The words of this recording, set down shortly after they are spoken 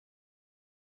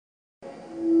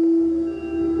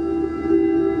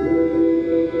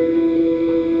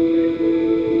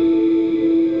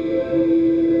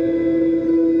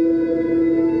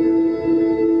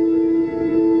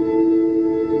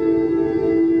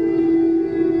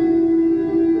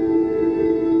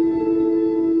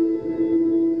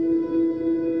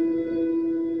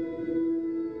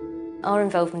our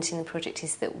involvement in the project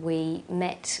is that we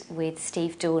met with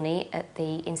Steve Dorney at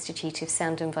the Institute of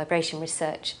Sound and Vibration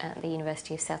Research at the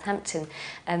University of Southampton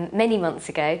many months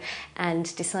ago,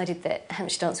 and decided that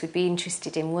Hampshire Dance would be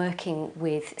interested in working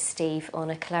with Steve on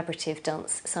a collaborative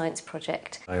dance science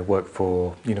project. I work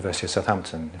for the University of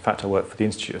Southampton. In fact, I work for the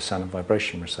Institute of Sound and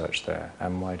Vibration Research there,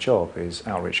 and my job is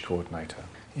outreach coordinator.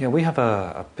 Yeah, we have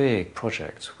a big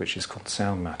project which is called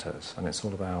Sound Matters, and it's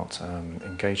all about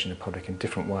engaging the public in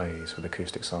different ways with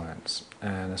acoustic science.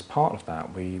 And as part of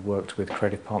that, we worked with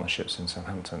creative partnerships in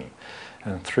Southampton,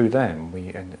 and through them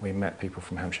we met people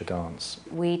from Hampshire Dance.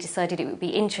 We decided it would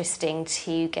be interesting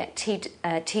to get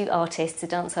two artists, a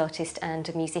dance artist and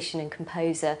a musician and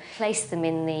composer, place them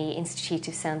in the Institute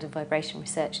of Sound and Vibration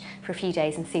Research for a few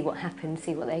days and see what happened,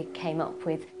 see what they came up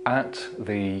with. At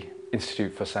the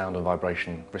Institute for Sound and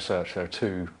Vibration Research, there are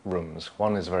two rooms.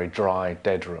 One is a very dry,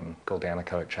 dead room called the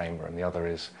anechoic chamber, and the other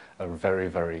is a very,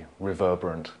 very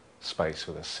reverberant space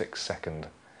with a 6-second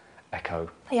echo.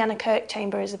 The anechoic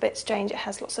chamber is a bit strange. It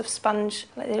has lots of sponge,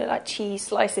 they look like cheese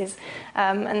slices,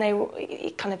 and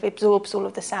it kind of absorbs all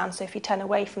of the sound, so if you turn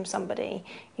away from somebody,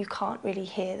 you can't really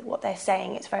hear what they're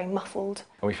saying. It's very muffled.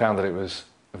 And we found that it was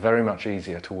very much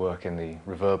easier to work in the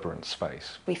reverberant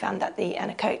space. We found that the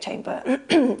anechoic chamber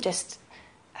just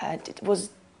was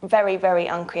very, very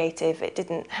uncreative. It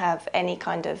didn't have any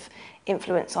kind of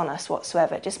influence on us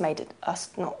whatsoever. It just made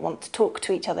us not want to talk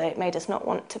to each other. It made us not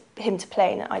want him to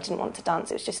play, and I didn't want to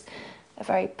dance. It was just a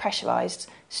very pressurised,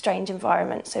 strange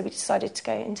environment. So we decided to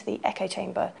go into the echo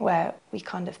chamber, where we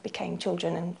kind of became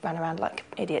children and ran around like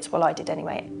idiots. Well, I did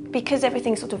anyway. Because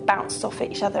everything sort of bounced off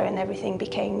each other and everything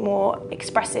became more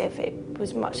expressive, it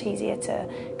was much easier to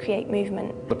create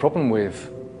movement. The problem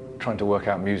with trying to work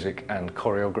out music and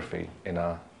choreography in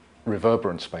a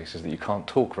reverberant space is that you can't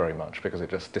talk very much because it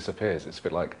just disappears. It's a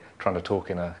bit like trying to talk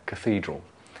in a cathedral.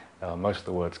 Most of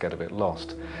the words get a bit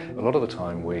lost. A lot of the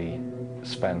time we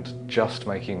spent just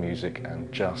making music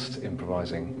and just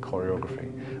improvising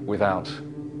choreography without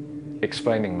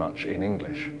explaining much in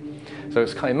English. So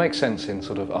it makes sense in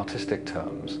sort of artistic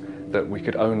terms that we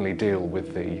could only deal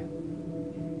with the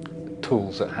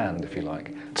tools at hand, if you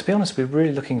like. To be honest, we're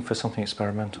really looking for something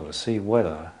experimental to see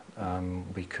whether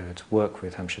we could work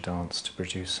with Hampshire Dance to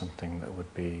produce something that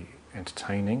would be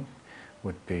entertaining,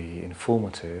 would be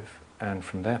informative, and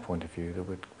from their point of view that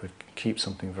would keep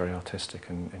something very artistic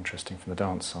and interesting from the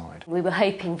dance side. We were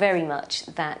hoping very much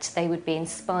that they would be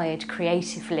inspired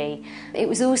creatively. It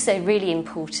was also really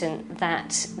important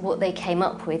that what they came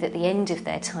up with at the end of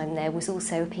their time there was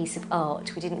also a piece of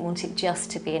art. We didn't want it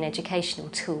just to be an educational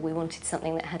tool. We wanted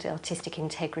something that had artistic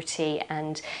integrity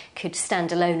and could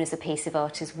stand alone as a piece of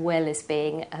art as well as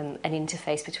being an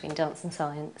interface between dance and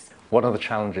science. One of the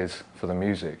challenges for the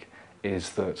music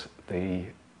is that the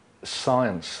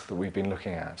science that we've been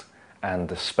looking at and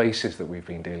the spaces that we've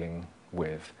been dealing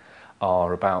with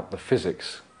are about the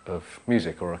physics of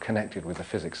music, or are connected with the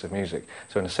physics of music.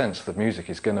 So in a sense, the music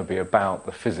is going to be about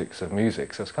the physics of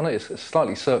music. So it's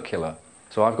slightly circular.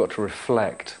 So I've got to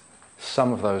reflect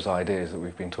some of those ideas that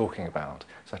we've been talking about,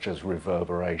 such as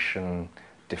reverberation,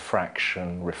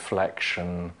 diffraction,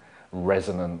 reflection,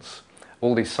 resonance,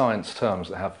 all these science terms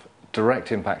that have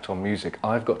direct impact on music.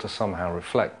 I've got to somehow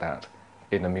reflect that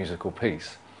in a musical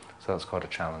piece. So that's quite a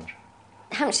challenge.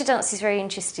 Hampshire Dance is very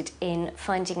interested in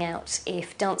finding out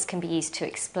if dance can be used to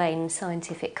explain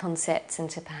scientific concepts and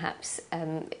to perhaps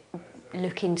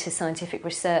look into scientific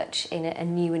research in a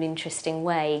new and interesting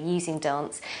way using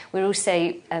dance. We're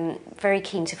also very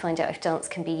keen to find out if dance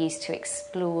can be used to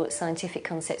explore scientific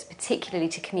concepts, particularly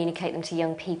to communicate them to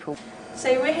young people.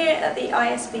 So we're here at the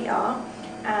ISVR,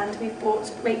 and we've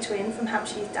brought Rachel in from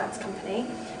Hampshire Dance Company.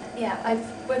 Yeah,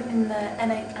 I've worked in the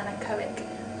anechoic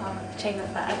chamber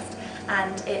first,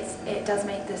 and it does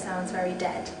make the sounds very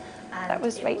dead. And that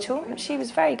was Rachel. She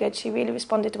was very good. She really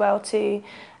responded well to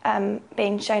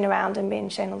being shown around and being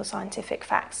shown all the scientific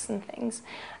facts and things.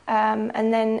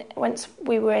 And then once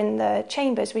we were in the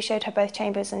chambers, we showed her both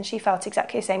chambers, and she felt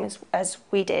exactly the same as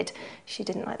we did. She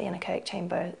didn't like the anechoic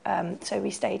chamber, so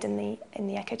we stayed in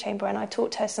the echo chamber, and I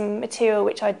taught her some material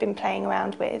which I'd been playing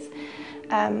around with.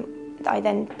 I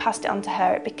then passed it on to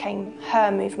her. It became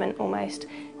her movement almost,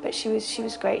 but she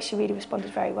was great. She really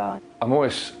responded very well. I'm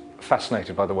always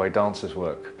fascinated by the way dancers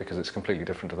work, because it's completely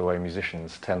different to the way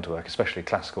musicians tend to work, especially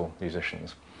classical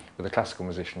musicians. With a classical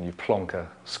musician, you plonk a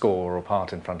score or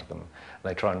part in front of them, and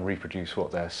they try and reproduce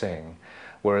what they're seeing,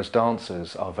 whereas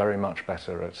dancers are very much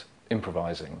better at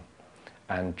improvising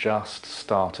and just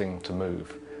starting to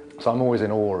move. So I'm always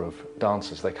in awe of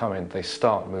dancers. They come in, they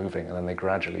start moving, and then they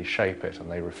gradually shape it and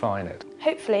they refine it.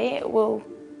 Hopefully it will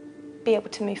be able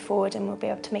to move forward, and we'll be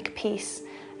able to make a piece,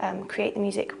 create the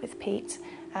music with Pete,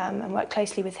 and work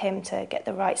closely with him to get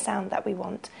the right sound that we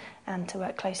want, and to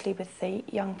work closely with the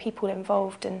young people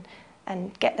involved and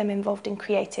get them involved in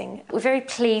creating. We're very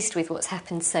pleased with what's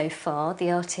happened so far. The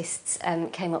artists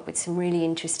came up with some really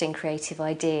interesting creative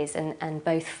ideas, and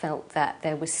both felt that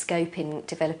there was scope in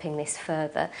developing this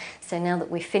further. So now that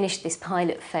we've finished this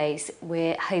pilot phase,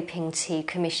 we're hoping to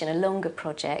commission a longer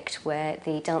project where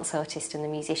the dance artist and the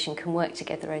musician can work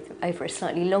together over a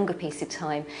slightly longer piece of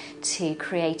time to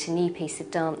create a new piece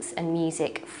of dance and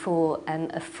music for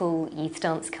a full youth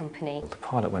dance company. The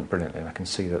pilot went brilliantly, and I can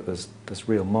see that there's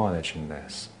real mileage in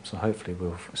this. So hopefully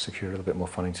we'll secure a little bit more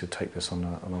funding to take this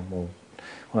on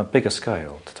a bigger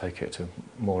scale, to take it to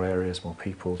more areas, more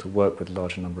people, to work with a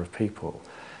larger number of people,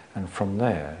 and from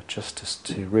there just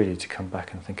to come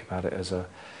back and think about it as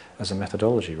a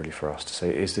methodology really for us to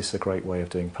say, is this a great way of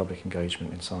doing public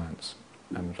engagement in science?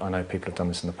 And I know people have done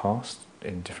this in the past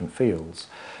in different fields,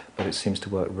 but it seems to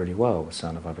work really well with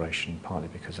sound and vibration, partly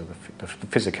because of the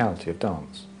physicality of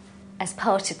dance. As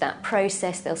part of that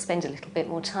process, they'll spend a little bit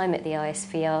more time at the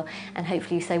ISVR, and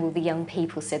hopefully so will the young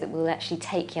people, so that we'll actually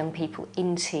take young people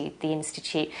into the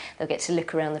Institute. They'll get to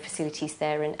look around the facilities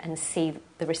there and see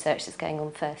the research that's going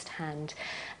on firsthand.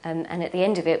 And at the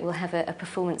end of it, we'll have a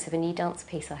performance of a new dance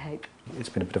piece, I hope. It's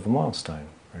been a bit of a milestone,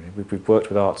 really. We've worked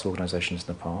with arts organisations in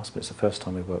the past, but it's the first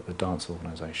time we've worked with a dance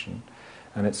organisation.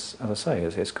 And it's, as I say,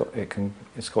 it's got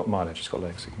mileage, it's got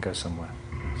legs, it can go somewhere.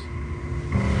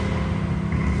 Yes.